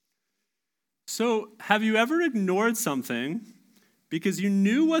So, have you ever ignored something because you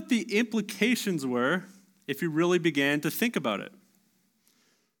knew what the implications were if you really began to think about it?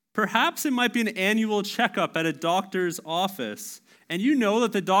 Perhaps it might be an annual checkup at a doctor's office, and you know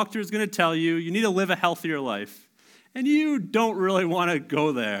that the doctor is going to tell you you need to live a healthier life, and you don't really want to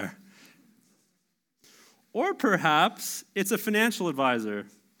go there. Or perhaps it's a financial advisor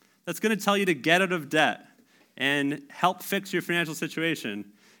that's going to tell you to get out of debt and help fix your financial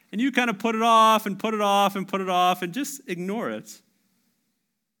situation. And you kind of put it off and put it off and put it off and just ignore it.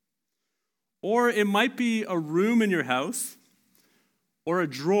 Or it might be a room in your house or a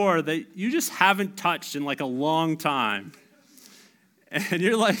drawer that you just haven't touched in like a long time. And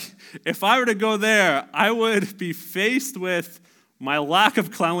you're like, if I were to go there, I would be faced with my lack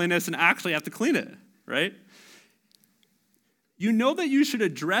of cleanliness and actually have to clean it, right? You know that you should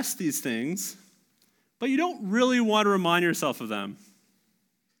address these things, but you don't really want to remind yourself of them.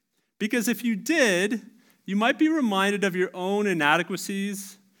 Because if you did, you might be reminded of your own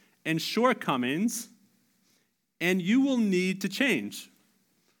inadequacies and shortcomings, and you will need to change.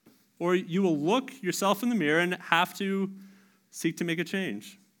 Or you will look yourself in the mirror and have to seek to make a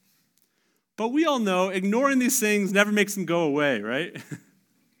change. But we all know ignoring these things never makes them go away, right?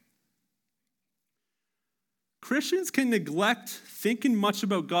 Christians can neglect thinking much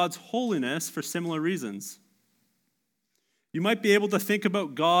about God's holiness for similar reasons. You might be able to think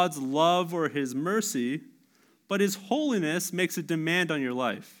about God's love or his mercy, but his holiness makes a demand on your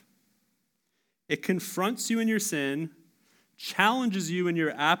life. It confronts you in your sin, challenges you in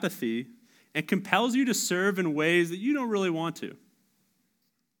your apathy, and compels you to serve in ways that you don't really want to.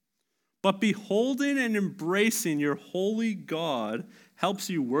 But beholding and embracing your holy God helps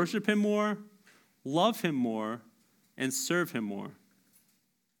you worship him more, love him more, and serve him more.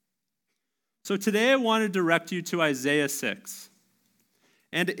 So today I want to direct you to Isaiah 6.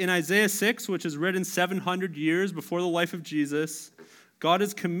 And in Isaiah 6, which is written 700 years before the life of Jesus, God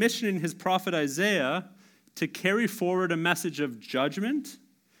is commissioning his prophet Isaiah to carry forward a message of judgment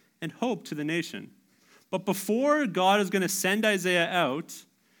and hope to the nation. But before God is going to send Isaiah out,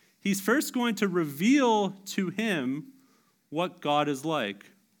 he's first going to reveal to him what God is like,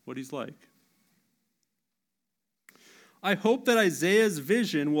 what he's like. I hope that Isaiah's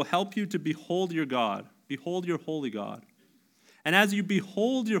vision will help you to behold your God, behold your holy God. And as you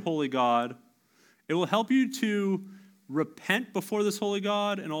behold your holy God, it will help you to repent before this holy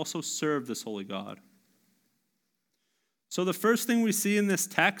God and also serve this holy God. So the first thing we see in this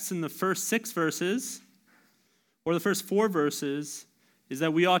text in the first 6 verses, or the first 4 verses, is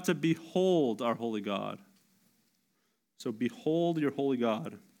that we ought to behold our holy God. So behold your holy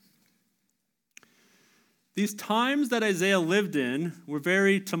God. These times that Isaiah lived in were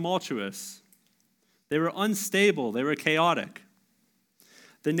very tumultuous. They were unstable. They were chaotic.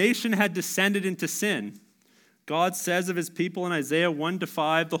 The nation had descended into sin. God says of his people in Isaiah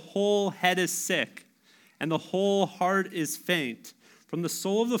 1-5, the whole head is sick, and the whole heart is faint. From the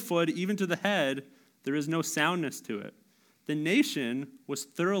sole of the foot even to the head, there is no soundness to it. The nation was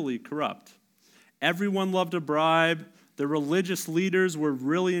thoroughly corrupt. Everyone loved a bribe. The religious leaders were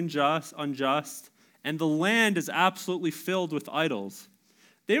really unjust, and the land is absolutely filled with idols.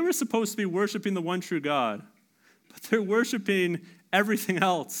 They were supposed to be worshiping the one true God, but they're worshiping everything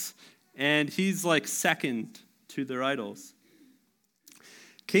else, and he's like second to their idols.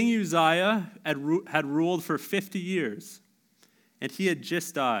 King Uzziah had ruled for 50 years, and he had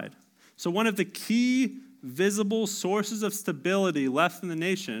just died. So one of the key visible sources of stability left in the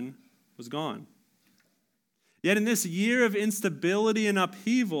nation was gone. Yet in this year of instability and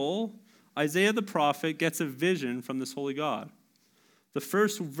upheaval, Isaiah the prophet gets a vision from this holy God. The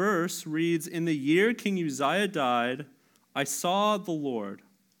first verse reads, "In the year King Uzziah died, I saw the Lord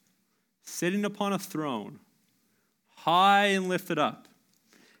sitting upon a throne, high and lifted up,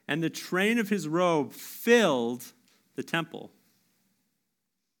 and the train of his robe filled the temple."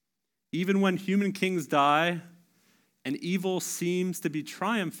 Even when human kings die and evil seems to be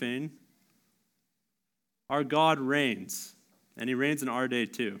triumphing, our God reigns, and he reigns in our day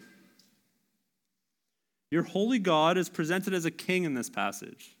too. Your holy God is presented as a king in this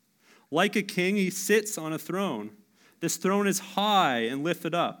passage. Like a king, he sits on a throne. This throne is high and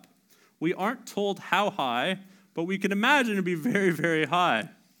lifted up. We aren't told how high, but we can imagine it to be very, very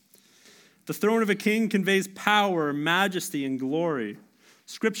high. The throne of a king conveys power, majesty, and glory.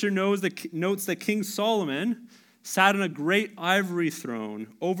 Scripture notes that King Solomon sat on a great ivory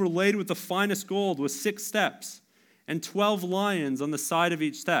throne, overlaid with the finest gold, with 6 steps, and 12 lions on the side of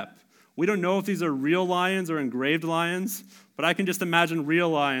each step. We don't know if these are real lions or engraved lions, but I can just imagine real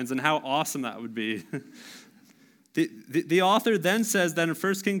lions and how awesome that would be. The author then says that in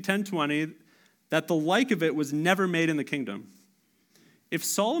 1 Kings 10:20, that the like of it was never made in the kingdom. If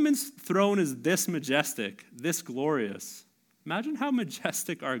Solomon's throne is this majestic, this glorious, imagine how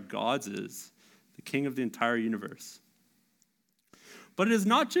majestic our God's is, the king of the entire universe. But it is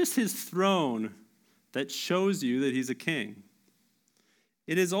not just his throne that shows you that he's a king.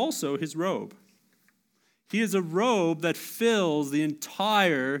 It is also his robe. He is a robe that fills the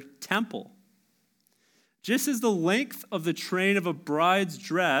entire temple. Just as the length of the train of a bride's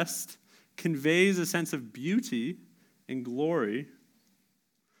dress conveys a sense of beauty and glory,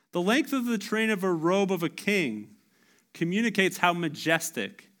 the length of the train of a robe of a king communicates how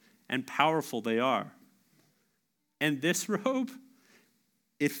majestic and powerful they are. And this robe,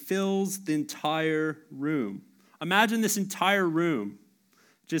 it fills the entire room. Imagine this entire room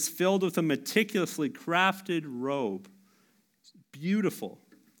just filled with a meticulously crafted robe. It's beautiful.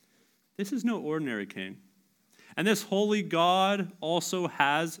 This is no ordinary king. And this holy God also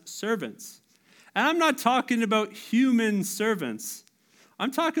has servants. And I'm not talking about human servants.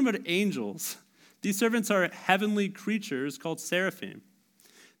 I'm talking about angels. These servants are heavenly creatures called seraphim.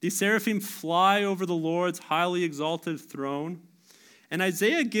 These seraphim fly over the Lord's highly exalted throne. And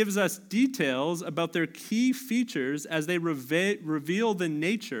Isaiah gives us details about their key features as they reveal the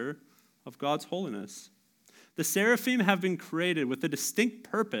nature of God's holiness. The seraphim have been created with a distinct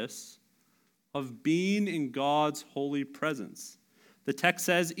purpose of being in God's holy presence. The text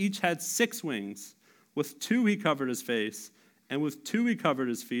says each had 6 wings. With 2 he covered his face, and with 2 he covered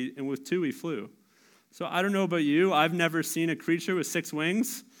his feet, and with 2 he flew. So I don't know about you, I've never seen a creature with 6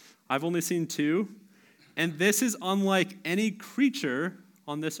 wings. I've only seen 2. And this is unlike any creature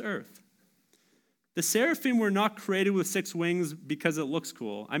on this earth. The seraphim were not created with 6 wings because it looks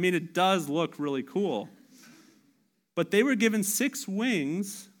cool. I mean, it does look really cool. But they were given 6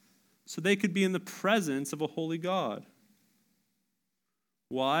 wings so they could be in the presence of a holy God.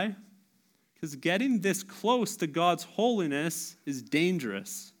 Why? Because getting this close to God's holiness is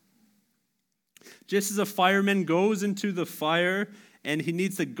dangerous. Just as a fireman goes into the fire and he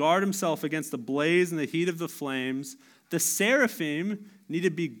needs to guard himself against the blaze and the heat of the flames, the seraphim need to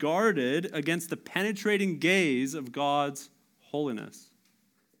be guarded against the penetrating gaze of God's holiness.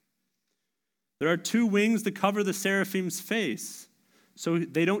 There are 2 wings to cover the seraphim's face, so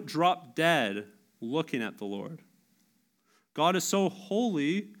they don't drop dead looking at the Lord. God is so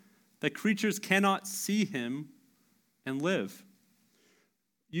holy that creatures cannot see him and live.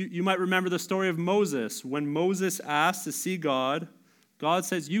 You might remember the story of Moses. When Moses asked to see God, God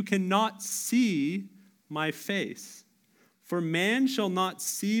says, "You cannot see my face, for man shall not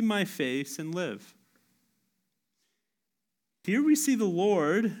see my face and live." Here we see the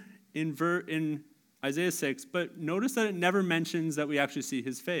Lord in Isaiah 6, but notice that it never mentions that we actually see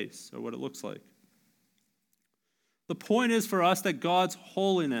his face or what it looks like. The point is for us that God's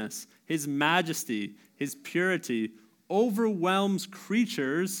holiness, his majesty, his purity overwhelms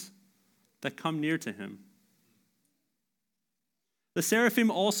creatures that come near to him. The seraphim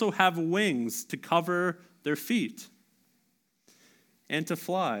also have wings to cover their feet and to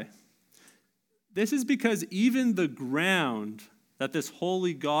fly. This is because even the ground that this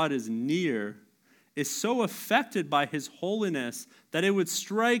holy God is near is so affected by his holiness that it would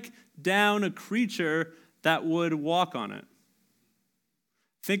strike down a creature that would walk on it.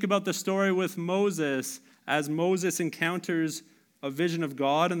 Think about the story with Moses as Moses encounters a vision of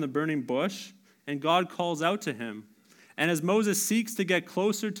God in the burning bush, and God calls out to him. And as Moses seeks to get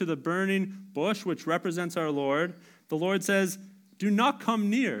closer to the burning bush, which represents our Lord, the Lord says, "Do not come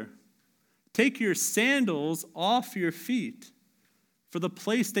near. Take your sandals off your feet, for the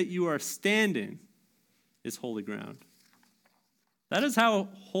place that you are standing is holy ground." That is how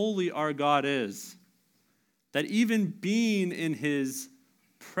holy our God is. That even being in his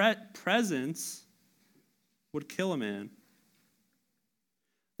presence would kill a man.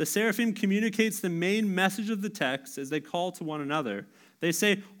 The seraphim communicates the main message of the text as they call to one another. They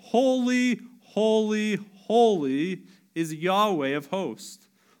say, "Holy, holy, holy is Yahweh of hosts.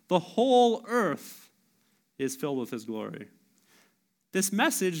 The whole earth is filled with his glory." This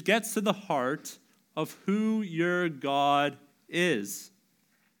message gets to the heart of who your God is.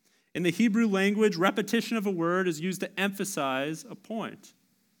 In the Hebrew language, repetition of a word is used to emphasize a point.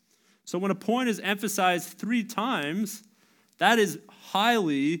 So when a point is emphasized 3 times, that is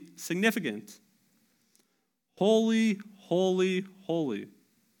highly significant. Holy, holy, holy.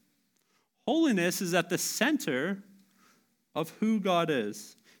 Holiness is at the center of who God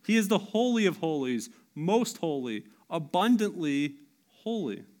is. He is the holy of holies, most holy, abundantly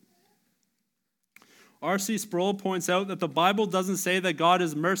holy. R.C. Sproul points out that the Bible doesn't say that God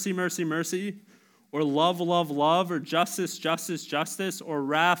is mercy, mercy, mercy, or love, love, love, or justice, justice, justice, or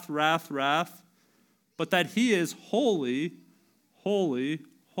wrath, wrath, wrath. but that he is holy, holy,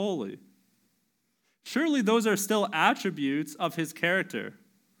 holy. Surely those are still attributes of his character,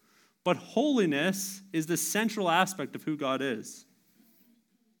 but holiness is the central aspect of who God is.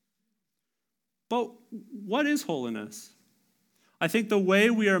 But what is holiness? I think the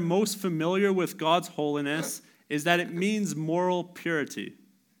way we are most familiar with God's holiness is that it means moral purity.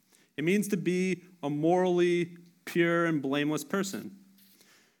 It means to be a morally pure and blameless person.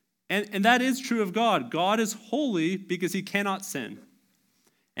 And that is true of God. God is holy because he cannot sin.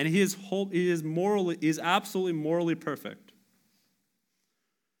 And he is absolutely morally perfect.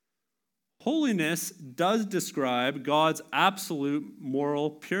 Holiness does describe God's absolute moral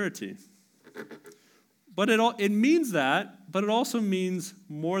purity. But it means that, but it also means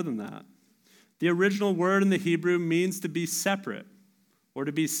more than that. The original word in the Hebrew means to be separate or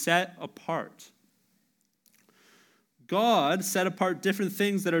to be set apart. God set apart different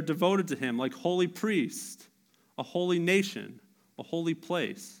things that are devoted to him, like holy priest, a holy nation, a holy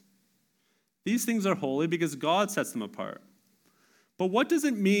place. These things are holy because God sets them apart. But what does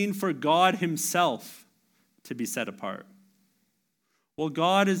it mean for God himself to be set apart? Well,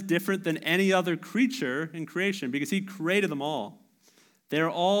 God is different than any other creature in creation because he created them all. They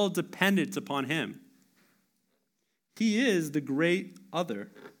are all dependent upon him. He is the great other.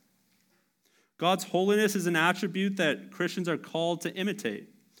 God's holiness is an attribute that Christians are called to imitate.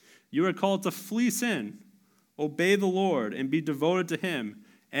 You are called to flee sin, obey the Lord, and be devoted to him.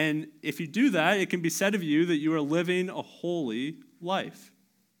 And if you do that, it can be said of you that you are living a holy life.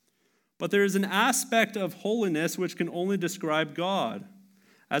 But there is an aspect of holiness which can only describe God.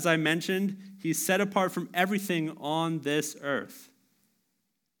 As I mentioned, he's set apart from everything on this earth.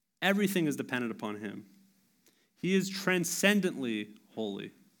 Everything is dependent upon him. He is transcendently holy.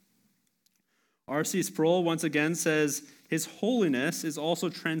 R.C. Sproul once again says, his holiness is also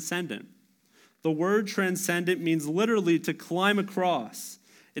transcendent. The word transcendent means literally to climb across.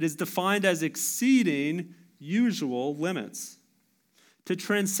 It is defined as exceeding usual limits. To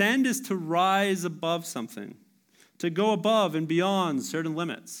transcend is to rise above something, to go above and beyond certain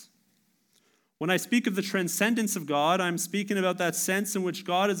limits. When I speak of the transcendence of God, I'm speaking about that sense in which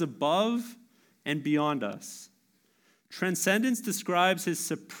God is above and beyond us. Transcendence describes his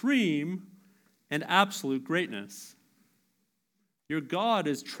supreme and absolute greatness. Your God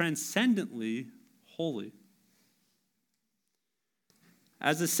is transcendently holy.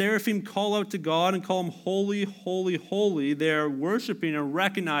 As the seraphim call out to God and call him holy, holy, holy, they are worshiping and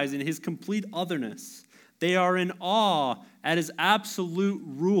recognizing his complete otherness. They are in awe at his absolute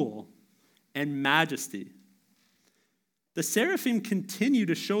rule and majesty. The seraphim continue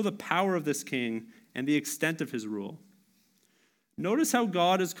to show the power of this king and the extent of his rule. Notice how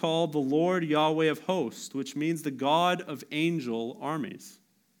God is called the Lord Yahweh of hosts, which means the God of angel armies.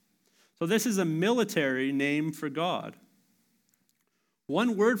 So this is a military name for God.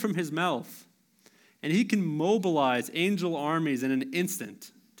 One word from his mouth, and he can mobilize angel armies in an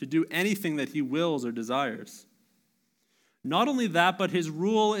instant to do anything that he wills or desires. Not only that, but his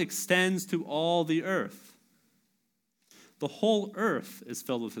rule extends to all the earth. The whole earth is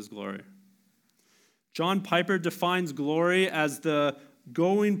filled with his glory. John Piper defines glory as the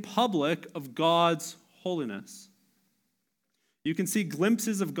going public of God's holiness. You can see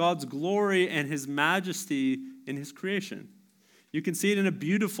glimpses of God's glory and his majesty in his creation. You can see it in a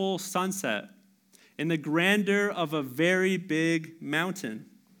beautiful sunset, in the grandeur of a very big mountain.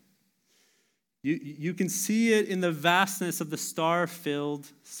 You can see it in the vastness of the star-filled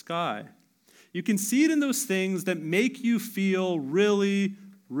sky. You can see it in those things that make you feel really,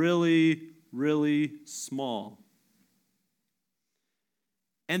 really, really small.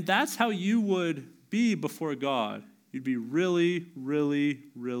 And that's how you would be before God. You'd be really, really,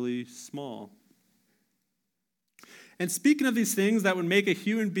 really small. And speaking of these things that would make a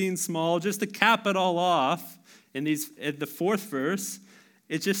human being small, just to cap it all off, in the fourth verse,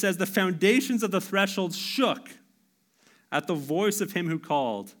 it just says, the foundations of the threshold shook at the voice of him who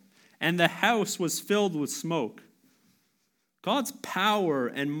called, and the house was filled with smoke. God's power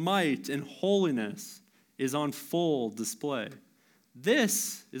and might and holiness is on full display.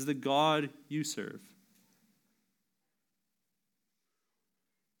 This is the God you serve.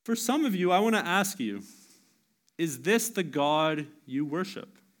 For some of you, I want to ask you, is this the God you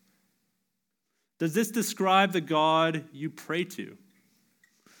worship? Does this describe the God you pray to?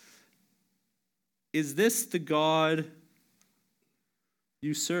 Is this the God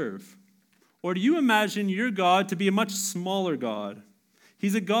you serve? Or do you imagine your God to be a much smaller God?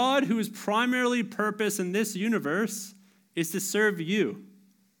 He's a God whose primarily purpose in this universe is to serve you.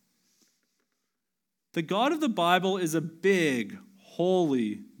 The God of the Bible is a big,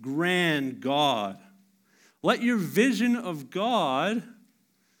 holy, grand God. Let your vision of God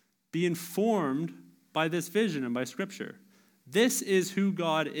be informed by this vision and by Scripture. This is who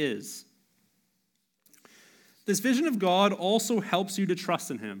God is. This vision of God also helps you to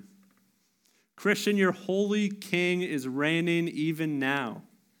trust in him. Christian, your holy King is reigning even now.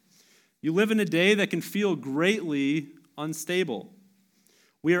 You live in a day that can feel greatly unstable.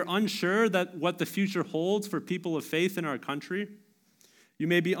 We are unsure that what the future holds for people of faith in our country. You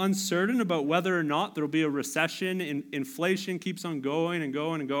may be uncertain about whether or not there will be a recession. Inflation keeps on going and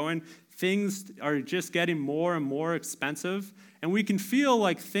going and going. Things are just getting more and more expensive, and we can feel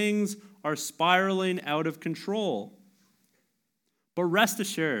like things are spiraling out of control. But rest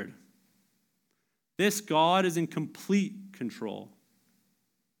assured, this God is in complete control.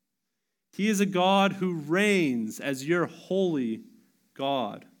 He is a God who reigns as your holy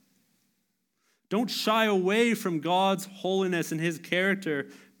God. Don't shy away from God's holiness and his character,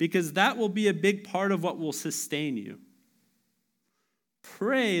 because that will be a big part of what will sustain you.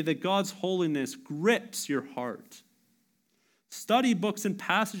 Pray that God's holiness grips your heart. Study books and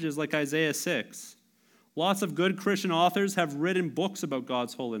passages like Isaiah 6. Lots of good Christian authors have written books about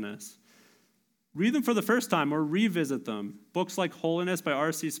God's holiness. Read them for the first time or revisit them. Books like Holiness by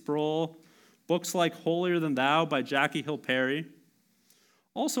R.C. Sproul. Books like Holier Than Thou by Jackie Hill Perry.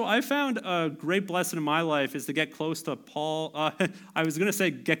 Also, I found a great blessing in my life is to get close to Paul. I was going to say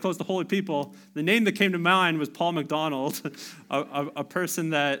get close to holy people. The name that came to mind was Paul MacDonald, a person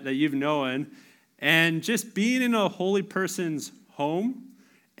that you've known. And just being in a holy person's home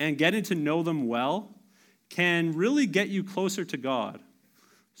and getting to know them well can really get you closer to God.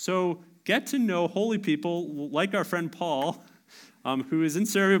 So get to know holy people like our friend Paul, who is in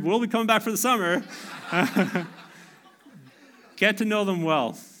Serbia, but will be coming back for the summer. Get to know them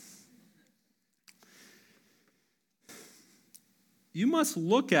well. You must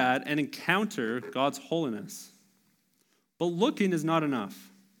look at and encounter God's holiness. But looking is not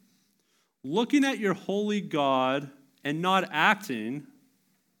enough. Looking at your holy God and not acting,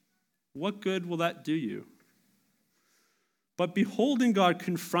 what good will that do you? But beholding God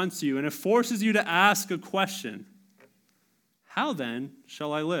confronts you, and it forces you to ask a question. How then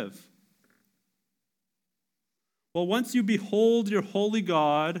shall I live? Well, once you behold your holy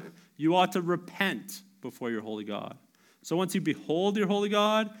God, you ought to repent before your holy God. So once you behold your holy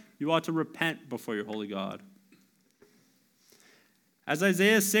God, you ought to repent before your holy God. As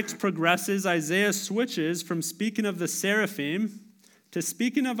Isaiah 6 progresses, Isaiah switches from speaking of the seraphim to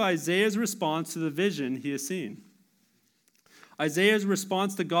speaking of Isaiah's response to the vision he has seen. Isaiah's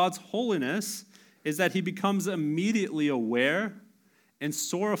response to God's holiness is that he becomes immediately aware and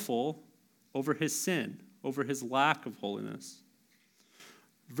sorrowful over his sin, over his lack of holiness.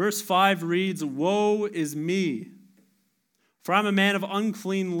 Verse 5 reads, "Woe is me, for I'm a man of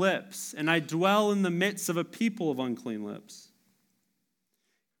unclean lips, and I dwell in the midst of a people of unclean lips."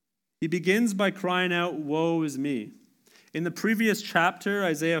 He begins by crying out, "Woe is me." In the previous chapter,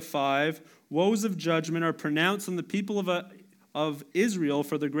 Isaiah 5, woes of judgment are pronounced on the people of Israel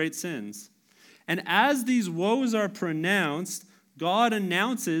for their great sins. And as these woes are pronounced, God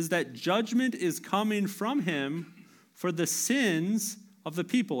announces that judgment is coming from him for the sins of the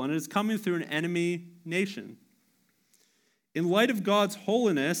people, and it is coming through an enemy nation. In light of God's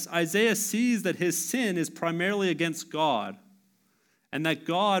holiness, Isaiah sees that his sin is primarily against God, and that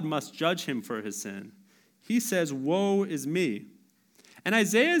God must judge him for his sin. He says, "Woe is me." And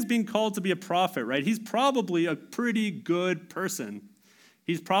Isaiah is being called to be a prophet, right? He's probably a pretty good person.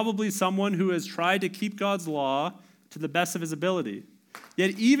 He's probably someone who has tried to keep God's law to the best of his ability.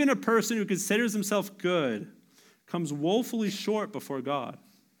 Yet even a person who considers himself good comes woefully short before God.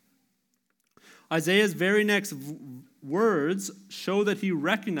 Isaiah's very next words show that he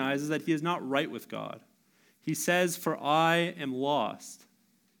recognizes that he is not right with God. He says, "For I am lost."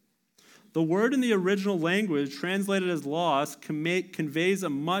 The word in the original language, translated as lost, conveys a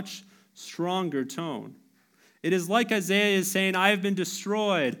much stronger tone. It is like Isaiah is saying, "I have been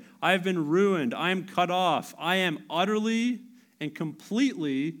destroyed, I have been ruined, I am cut off, I am utterly and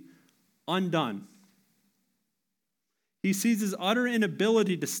completely undone." He sees his utter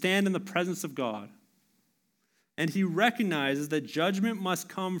inability to stand in the presence of God, and he recognizes that judgment must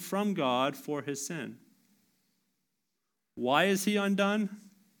come from God for his sin. Why is he undone?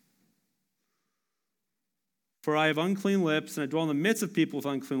 "For I have unclean lips, and I dwell in the midst of people with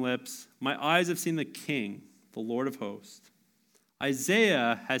unclean lips. My eyes have seen the King, the Lord of hosts."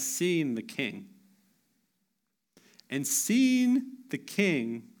 Isaiah has seen the King. And seeing the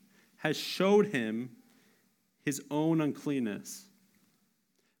King has showed him his own uncleanness.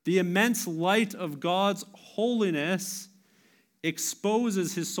 The immense light of God's holiness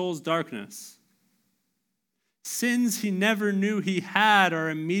exposes his soul's darkness. Sins he never knew he had are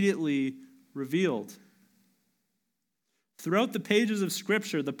immediately revealed. Throughout the pages of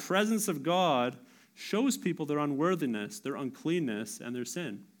Scripture, the presence of God shows people their unworthiness, their uncleanness, and their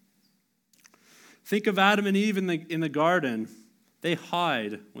sin. Think of Adam and Eve in the garden. They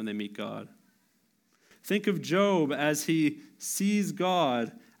hide when they meet God. Think of Job as he sees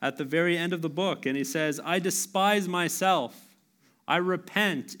God at the very end of the book, and he says, I despise myself. I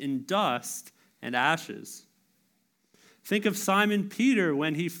repent in dust and ashes. Think of Simon Peter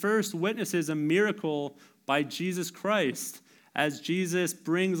when he first witnesses a miracle by Jesus Christ, as Jesus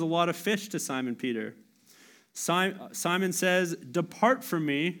brings a lot of fish to Simon Peter. Simon says, depart from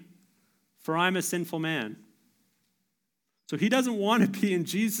me, for I'm a sinful man. So he doesn't want to be in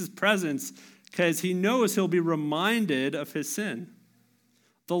Jesus' presence because he knows he'll be reminded of his sin.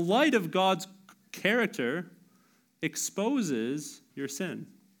 The light of God's character exposes your sin.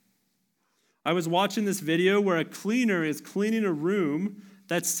 I was watching this video where a cleaner is cleaning a room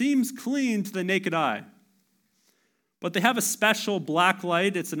that seems clean to the naked eye. But they have a special black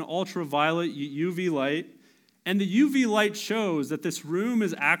light. It's an ultraviolet UV light. And the UV light shows that this room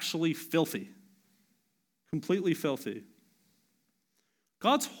is actually filthy. Completely filthy.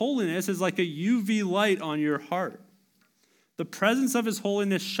 God's holiness is like a UV light on your heart. The presence of his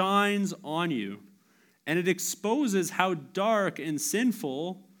holiness shines on you, and it exposes how dark and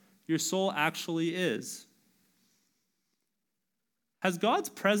sinful your soul actually is. Has God's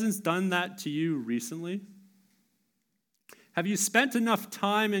presence done that to you recently? Have you spent enough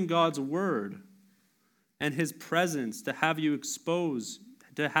time in God's word and his presence to have exposed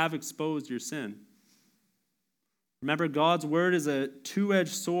your sin? Remember, God's word is a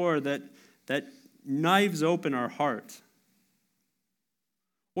two-edged sword that knives open our heart.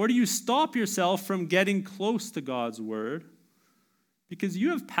 Or do you stop yourself from getting close to God's word because you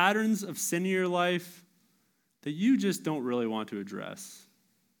have patterns of sin in your life that you just don't really want to address?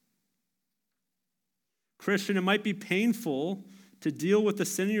 Christian, it might be painful to deal with the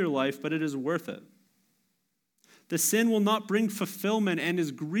sin in your life, but it is worth it. The sin will not bring fulfillment and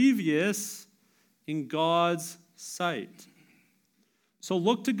is grievous in God's sight. So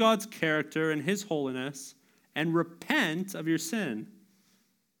look to God's character and his holiness and repent of your sin.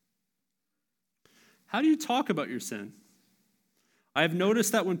 How do you talk about your sin? I have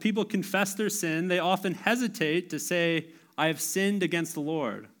noticed that when people confess their sin, they often hesitate to say, I have sinned against the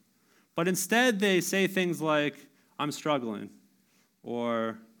Lord. But instead they say things like, I'm struggling,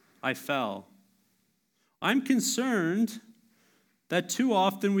 or I fell. I'm concerned that too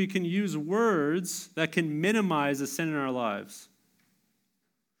often we can use words that can minimize a sin in our lives.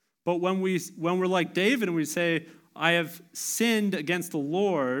 But when we're like David and we say, I have sinned against the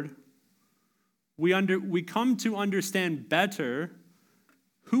Lord, we come to understand better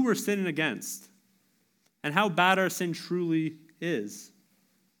who we're sinning against and how bad our sin truly is.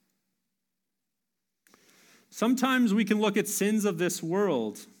 Sometimes we can look at sins of this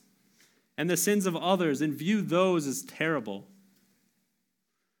world and the sins of others and view those as terrible.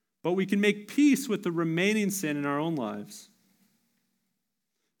 But we can make peace with the remaining sin in our own lives.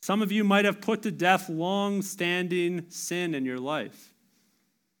 Some of you might have put to death long-standing sin in your life.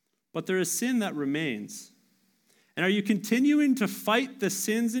 But there is sin that remains. And are you continuing to fight the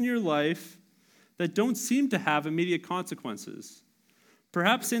sins in your life that don't seem to have immediate consequences?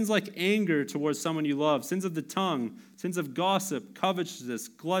 Perhaps sins like anger towards someone you love, sins of the tongue, sins of gossip, covetousness,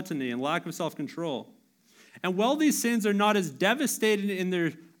 gluttony, and lack of self-control. And while these sins are not as devastating in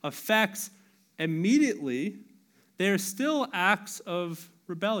their effects immediately, they are still acts of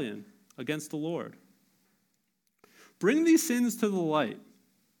rebellion against the Lord. Bring these sins to the light.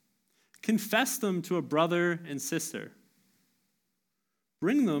 Confess them to a brother and sister.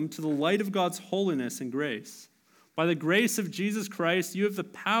 Bring them to the light of God's holiness and grace. By the grace of Jesus Christ, you have the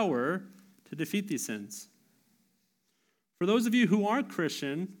power to defeat these sins. For those of you who aren't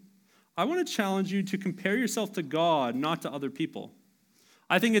Christian, I want to challenge you to compare yourself to God, not to other people.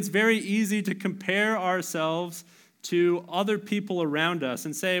 I think it's very easy to compare ourselves to other people around us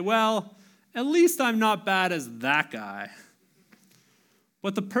and say, well, at least I'm not bad as that guy.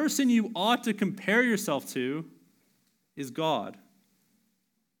 But the person you ought to compare yourself to is God.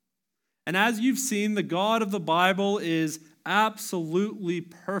 And as you've seen, the God of the Bible is absolutely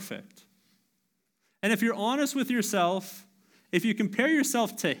perfect. And if you're honest with yourself, if you compare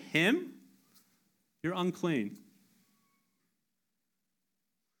yourself to him, you're unclean.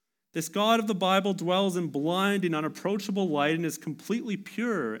 This God of the Bible dwells in blinding, unapproachable light and is completely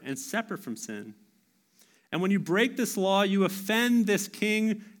pure and separate from sin. And when you break this law, you offend this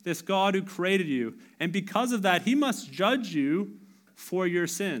king, this God who created you. And because of that, he must judge you for your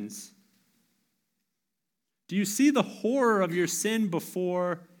sins. Do you see the horror of your sin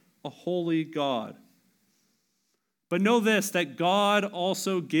before a holy God? But know this, that God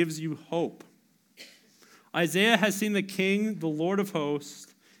also gives you hope. Isaiah has seen the King, the Lord of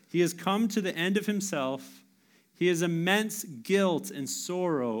hosts. He has come to the end of himself. He has immense guilt and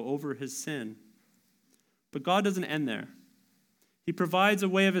sorrow over his sin. But God doesn't end there. He provides a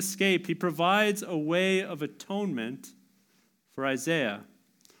way of escape. He provides a way of atonement for Isaiah.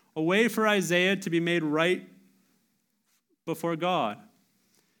 A way for Isaiah to be made right before God.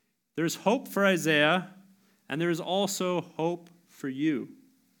 There's hope for Isaiah, and there is also hope for you.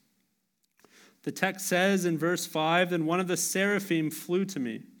 The text says in verse 5, "Then one of the seraphim flew to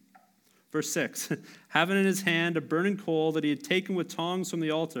me." Verse 6, "having in his hand a burning coal that he had taken with tongs from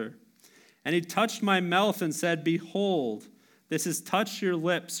the altar. And he touched my mouth and said, 'Behold, this has touched your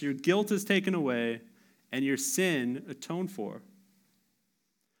lips. Your guilt is taken away, and your sin atoned for.'"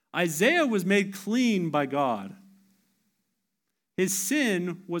 Isaiah was made clean by God. His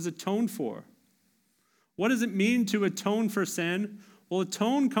sin was atoned for. What does it mean to atone for sin? Well,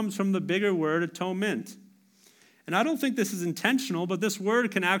 atone comes from the bigger word, atonement. And I don't think this is intentional, but this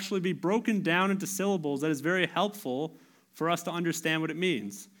word can actually be broken down into syllables that is very helpful for us to understand what it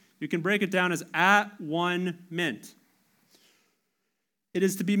means. You can break it down as at one mint. It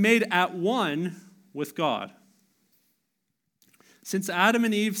is to be made at one with God. Since Adam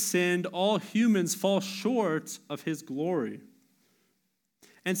and Eve sinned, all humans fall short of his glory.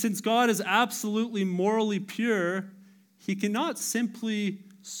 And since God is absolutely morally pure, he cannot simply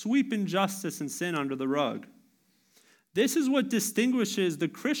sweep injustice and sin under the rug. This is what distinguishes the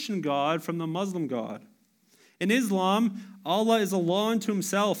Christian God from the Muslim God. In Islam, Allah is a law unto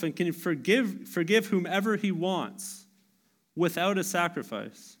himself and can forgive whomever he wants without a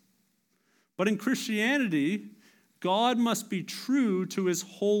sacrifice. But in Christianity, God must be true to his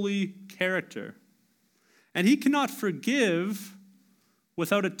holy character. And he cannot forgive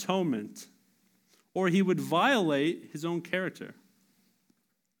without atonement, or he would violate his own character.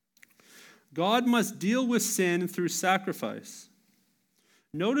 God must deal with sin through sacrifice.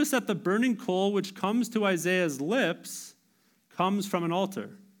 Notice that the burning coal which comes to Isaiah's lips comes from an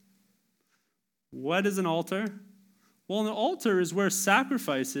altar. What is an altar? Well, an altar is where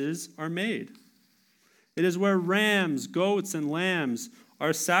sacrifices are made. It is where rams, goats, and lambs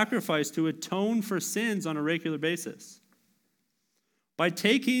are sacrificed to atone for sins on a regular basis. By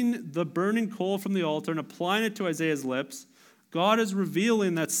taking the burning coal from the altar and applying it to Isaiah's lips, God is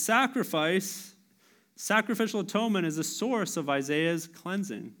revealing that sacrificial atonement is the source of Isaiah's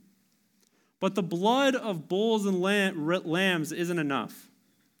cleansing. But the blood of bulls and lambs isn't enough.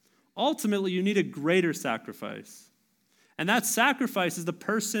 Ultimately, you need a greater sacrifice. And that sacrifice is the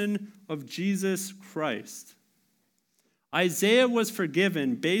person of Jesus Christ. Isaiah was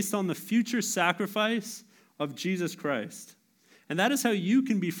forgiven based on the future sacrifice of Jesus Christ. And that is how you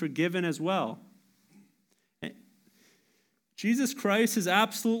can be forgiven as well. Jesus Christ is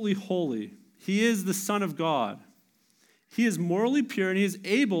absolutely holy. He is the Son of God. He is morally pure, and he is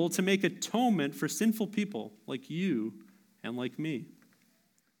able to make atonement for sinful people like you and like me.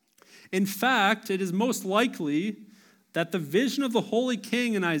 In fact, it is most likely that the vision of the Holy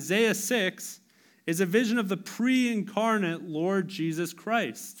King in Isaiah 6 is a vision of the pre-incarnate Lord Jesus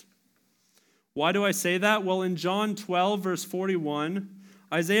Christ. Why do I say that? Well, in John 12, verse 41,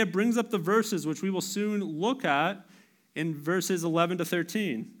 Isaiah brings up the verses which we will soon look at in verses 11 to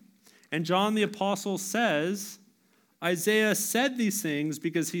 13. And John the Apostle says, Isaiah said these things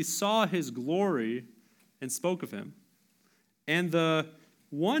because he saw his glory and spoke of him. And the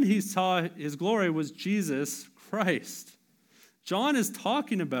one he saw his glory was Jesus Christ. John is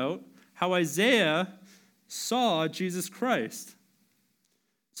talking about how Isaiah saw Jesus Christ.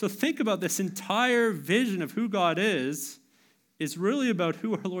 So think about this entire vision of who God is really about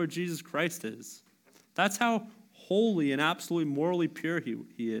who our Lord Jesus Christ is. That's how holy and absolutely morally pure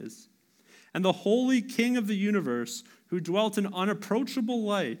he is. And the holy King of the universe, who dwelt in unapproachable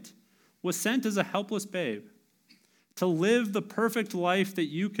light, was sent as a helpless babe to live the perfect life that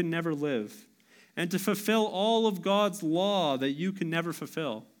you can never live, and to fulfill all of God's law that you can never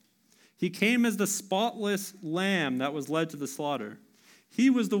fulfill. He came as the spotless lamb that was led to the slaughter. He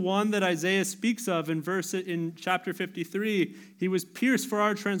was the one that Isaiah speaks of in chapter 53. He was pierced for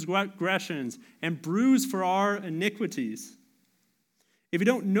our transgressions and bruised for our iniquities. If you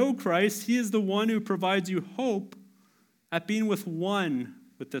don't know Christ, he is the one who provides you hope at being with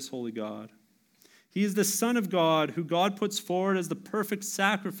this holy God. He is the Son of God who God puts forward as the perfect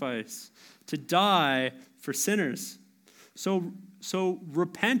sacrifice to die for sinners. So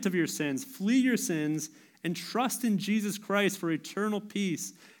repent of your sins, flee your sins, and trust in Jesus Christ for eternal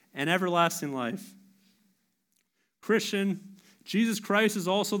peace and everlasting life. Christian, Jesus Christ is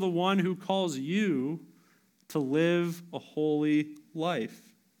also the one who calls you to live a holy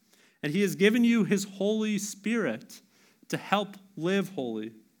life. And he has given you his Holy Spirit to help live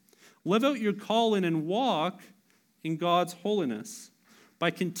holy. Live out your calling and walk in God's holiness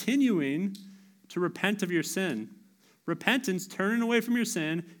by continuing to repent of your sin. Repentance, turning away from your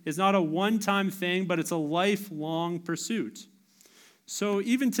sin, is not a one-time thing, but it's a lifelong pursuit. So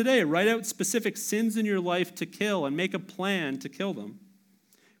even today, write out specific sins in your life to kill and make a plan to kill them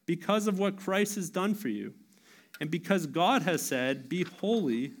because of what Christ has done for you and because God has said, be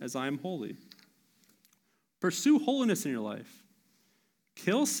holy as I am holy. Pursue holiness in your life.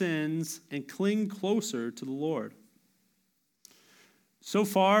 Kill sins and cling closer to the Lord. So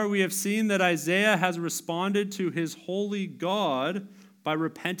far, we have seen that Isaiah has responded to his holy God by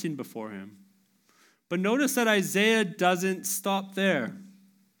repenting before him. But notice that Isaiah doesn't stop there.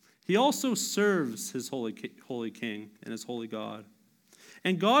 He also serves his holy king and his holy God.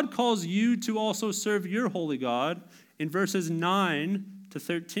 And God calls you to also serve your holy God in verses 9 to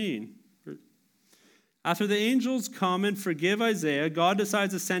 13. After the angels come and forgive Isaiah, God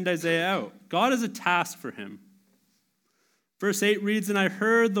decides to send Isaiah out. God has a task for him. Verse 8 reads, "And I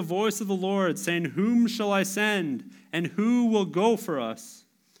heard the voice of the Lord saying, 'Whom shall I send, and who will go for us?'"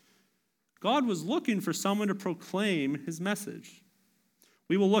 God was looking for someone to proclaim his message.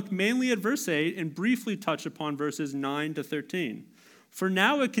 We will look mainly at verse 8 and briefly touch upon verses 9 to 13. For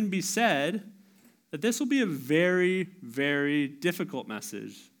now it can be said that this will be a very, very difficult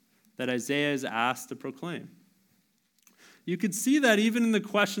message that Isaiah is asked to proclaim. You could see that even in the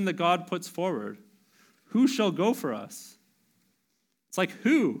question that God puts forward. Who shall go for us? It's like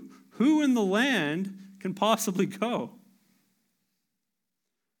who? Who in the land can possibly go?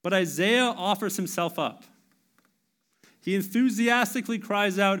 But Isaiah offers himself up. He enthusiastically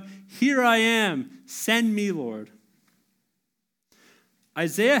cries out, "Here I am, send me, Lord."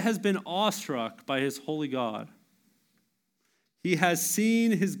 Isaiah has been awestruck by his holy God. He has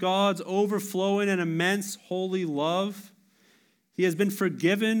seen his God's overflowing and immense holy love. He has been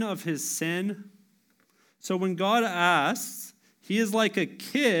forgiven of his sin. So when God asks, he is like a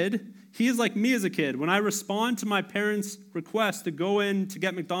kid. He is like me as a kid. When I respond to my parents' request to go in to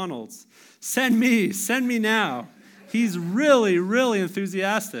get McDonald's, send me now. He's really, really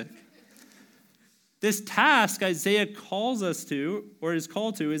enthusiastic. This task Isaiah calls us to, or is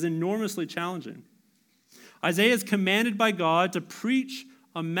called to, is enormously challenging. Isaiah is commanded by God to preach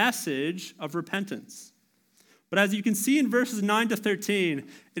a message of repentance. But as you can see in verses 9 to 13,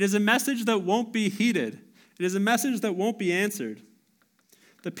 it is a message that won't be heeded. It is a message that won't be answered.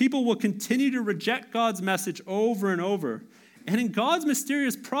 The people will continue to reject God's message over and over. And in God's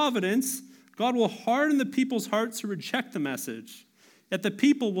mysterious providence, God will harden the people's hearts to reject the message. Yet the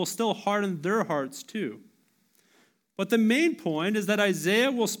people will still harden their hearts too. But the main point is that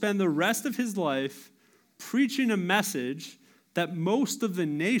Isaiah will spend the rest of his life preaching a message that most of the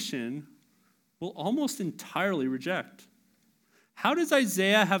nation will almost entirely reject. How does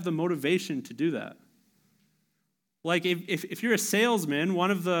Isaiah have the motivation to do that? Like if you're a salesman,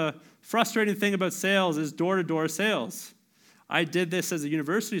 one of the frustrating things about sales is door-to-door sales. I did this as a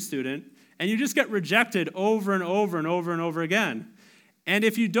university student, and you just get rejected over and over and over and over again. And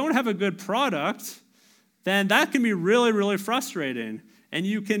if you don't have a good product, then that can be really, really frustrating. And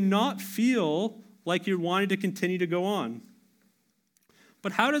you cannot feel like you're wanting to continue to go on.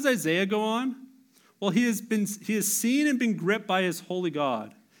 But how does Isaiah go on? Well, he has seen and been gripped by his holy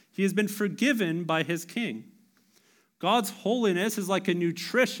God. He has been forgiven by his king. God's holiness is like a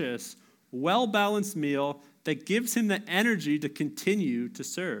nutritious, well-balanced meal that gives him the energy to continue to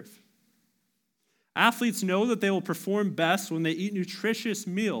serve. Athletes know that they will perform best when they eat nutritious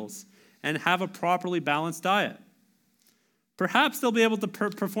meals and have a properly balanced diet. Perhaps they'll be able to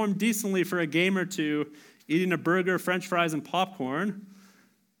perform decently for a game or two, eating a burger, french fries, and popcorn,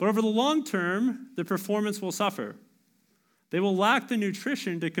 but over the long term, their performance will suffer. They will lack the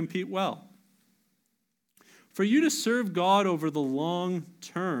nutrition to compete well. For you to serve God over the long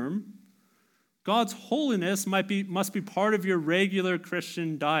term, God's holiness must be part of your regular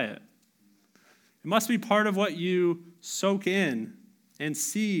Christian diet. It must be part of what you soak in and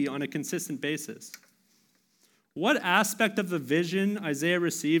see on a consistent basis. What aspect of the vision Isaiah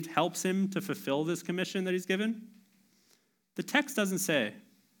received helps him to fulfill this commission that he's given? The text doesn't say.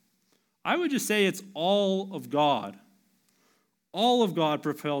 I would just say it's all of God. All of God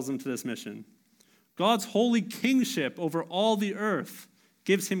propels him to this mission. God's holy kingship over all the earth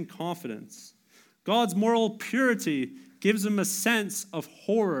gives him confidence. God's moral purity gives him a sense of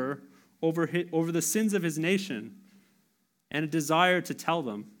horror over the sins of his nation and a desire to tell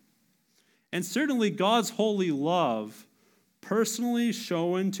them. And certainly God's holy love, personally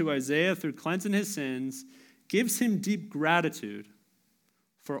shown to Isaiah through cleansing his sins, gives him deep gratitude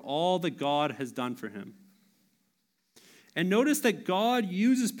for all that God has done for him. And notice that God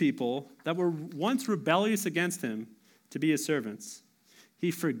uses people that were once rebellious against him to be his servants.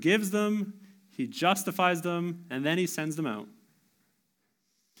 He forgives them, he justifies them, and then he sends them out.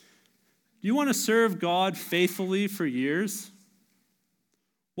 Do you want to serve God faithfully for years?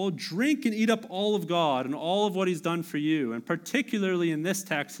 Well, drink and eat up all of God and all of what he's done for you, and particularly in this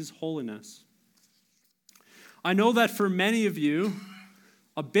text, his holiness. I know that for many of you,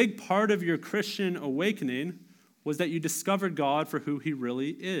 a big part of your Christian awakening was that you discovered God for who he really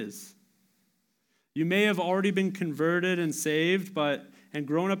is. You may have already been converted and saved and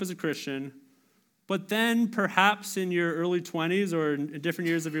grown up as a Christian, but then perhaps in your early 20s or in different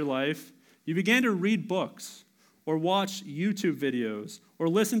years of your life, you began to read books or watch YouTube videos or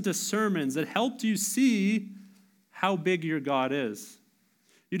listen to sermons that helped you see how big your God is.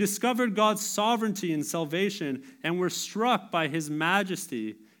 You discovered God's sovereignty and salvation and were struck by his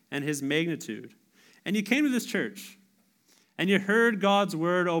majesty and his magnitude. And you came to this church and you heard God's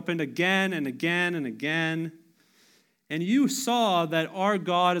word opened again and again and again. And you saw that our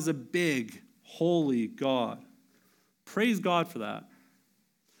God is a big, holy God. Praise God for that.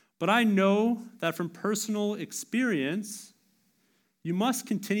 But I know that from personal experience, you must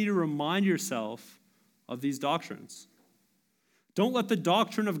continue to remind yourself of these doctrines. Don't let the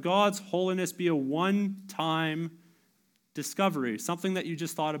doctrine of God's holiness be a one-time discovery, something that you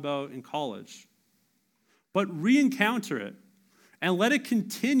just thought about in college. But re-encounter it and let it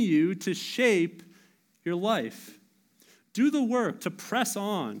continue to shape your life. Do the work to press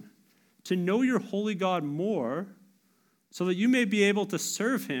on, to know your holy God more, so that you may be able to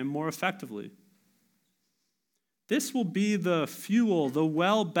serve him more effectively. This will be the fuel, the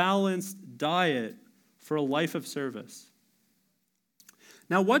well-balanced diet for a life of service.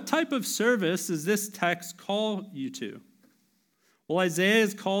 Now, what type of service does this text call you to? Well, Isaiah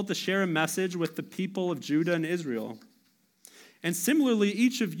is called to share a message with the people of Judah and Israel. And similarly,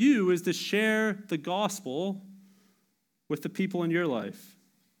 each of you is to share the gospel with the people in your life.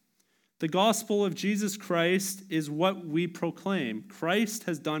 The gospel of Jesus Christ is what we proclaim. Christ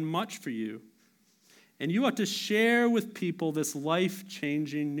has done much for you. And you ought to share with people this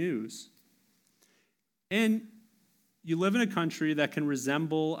life-changing news. And you live in a country that can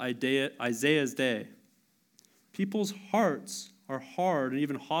resemble Isaiah's day. People's hearts are hard and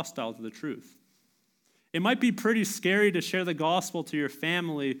even hostile to the truth. It might be pretty scary to share the gospel to your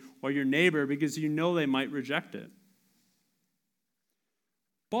family or your neighbor because you know they might reject it.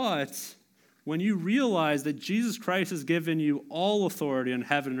 But when you realize that Jesus Christ has given you all authority on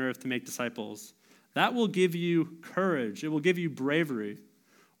heaven and earth to make disciples, that will give you courage. It will give you bravery.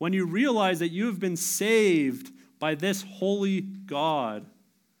 When you realize that you have been saved by this holy God,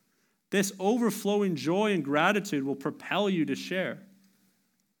 this overflowing joy and gratitude will propel you to share.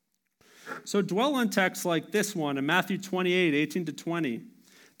 So dwell on texts like this one in Matthew 28, 18 to 20,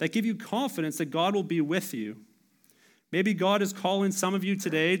 that give you confidence that God will be with you. Maybe God is calling some of you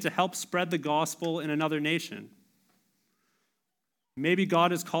today to help spread the gospel in another nation. Maybe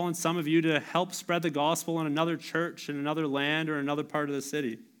God is calling some of you to help spread the gospel in another church, in another land, or another part of the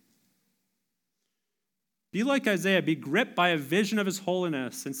city. Be like Isaiah, be gripped by a vision of his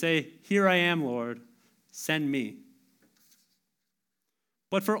holiness and say, "Here I am, Lord, send me."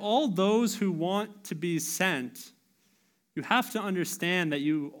 But for all those who want to be sent, you have to understand that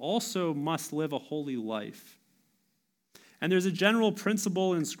you also must live a holy life. And there's a general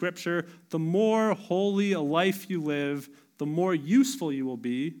principle in Scripture: the more holy a life you live, the more useful you will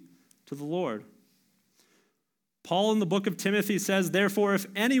be to the Lord. Paul in the book of Timothy says, "Therefore, if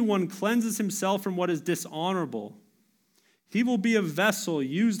anyone cleanses himself from what is dishonorable, he will be a vessel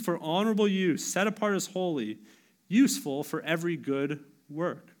used for honorable use, set apart as holy, useful for every good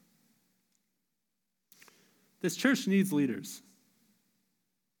work." This church needs leaders.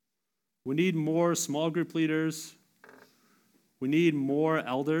 We need more small group leaders. We need more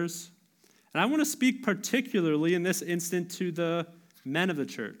elders. And I want to speak particularly in this instant to the men of the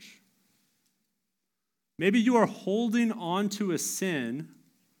church. Maybe you are holding on to a sin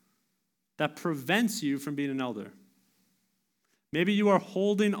that prevents you from being an elder. Maybe you are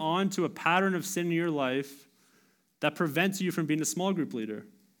holding on to a pattern of sin in your life that prevents you from being a small group leader.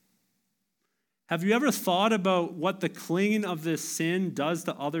 Have you ever thought about what the clinging of this sin does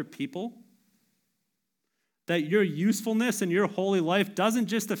to other people? That your usefulness and your holy life doesn't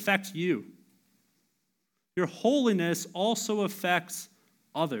just affect you. Your holiness also affects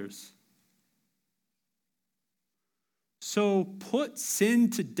others. So put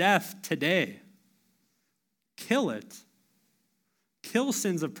sin to death today. Kill it. Kill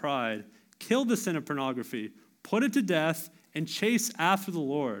sins of pride. Kill the sin of pornography. Put it to death and chase after the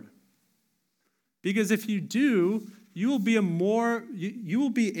Lord. Because if you do, you will be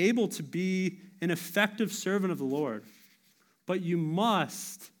able to be an effective servant of the Lord. But you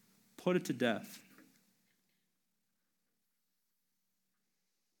must put it to death.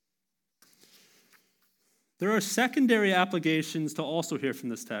 There are secondary applications to also hear from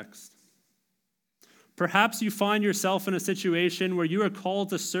this text. Perhaps you find yourself in a situation where you are called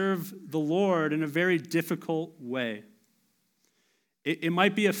to serve the Lord in a very difficult way. It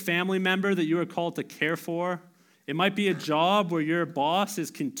might be a family member that you are called to care for. It might be a job where your boss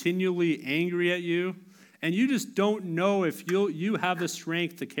is continually angry at you, and you just don't know if you have the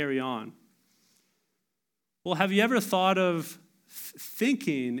strength to carry on. Well, have you ever thought of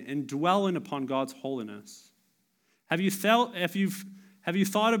thinking and dwelling upon God's holiness? Have you thought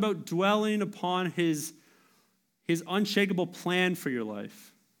about dwelling upon his unshakable plan for your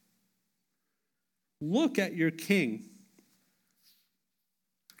life? Look at your King.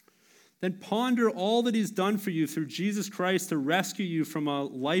 Then ponder all that he's done for you through Jesus Christ to rescue you from a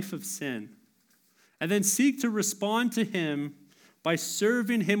life of sin. And then seek to respond to him by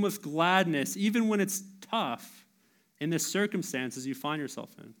serving him with gladness, even when it's tough in the circumstances you find yourself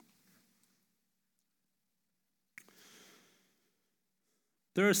in.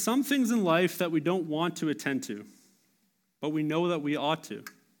 There are some things in life that we don't want to attend to, but we know that we ought to.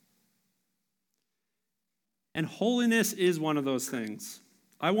 And holiness is one of those things.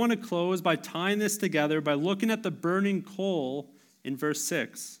 I want to close by tying this together by looking at the burning coal in verse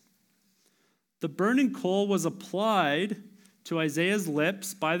 6. The burning coal was applied to Isaiah's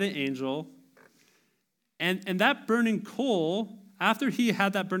lips by the angel, and that burning coal, after he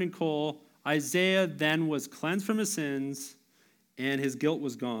had that burning coal, Isaiah then was cleansed from his sins, and his guilt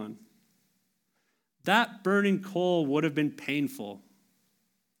was gone. That burning coal would have been painful.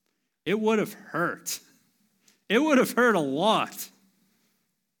 It would have hurt. It would have hurt a lot.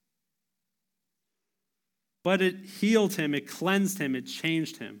 But it healed him, it cleansed him, it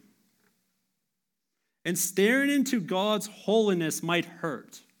changed him. And staring into God's holiness might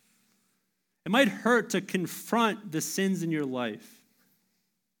hurt. It might hurt to confront the sins in your life.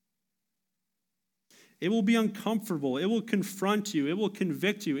 It will be uncomfortable. It will confront you. It will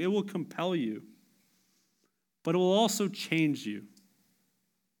convict you. It will compel you. But it will also change you.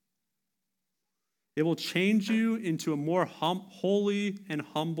 It will change you into a more holy and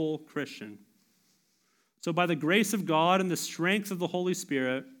humble Christian. So by the grace of God and the strength of the Holy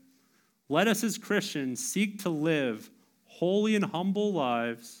Spirit, let us as Christians seek to live holy and humble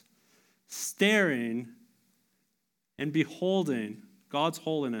lives, staring and beholding God's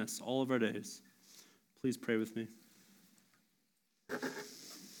holiness all of our days. Please pray with me.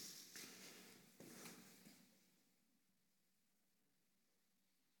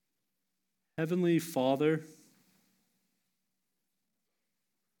 Heavenly Father,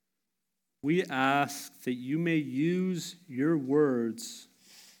 we ask that you may use your words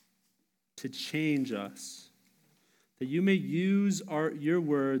to change us, that you may use your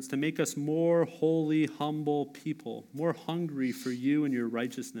words to make us more holy, humble people, more hungry for you and your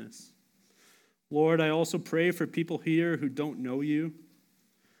righteousness. Lord, I also pray for people here who don't know you.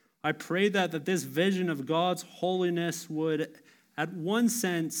 I pray that this vision of God's holiness would, at one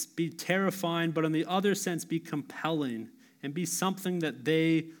sense, be terrifying, but on the other sense, be compelling and be something that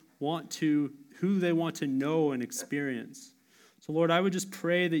who they want to know and experience. So, Lord, I would just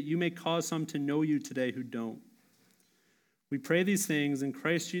pray that you may cause some to know you today who don't. We pray these things in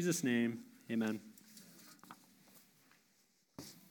Christ Jesus' name. Amen.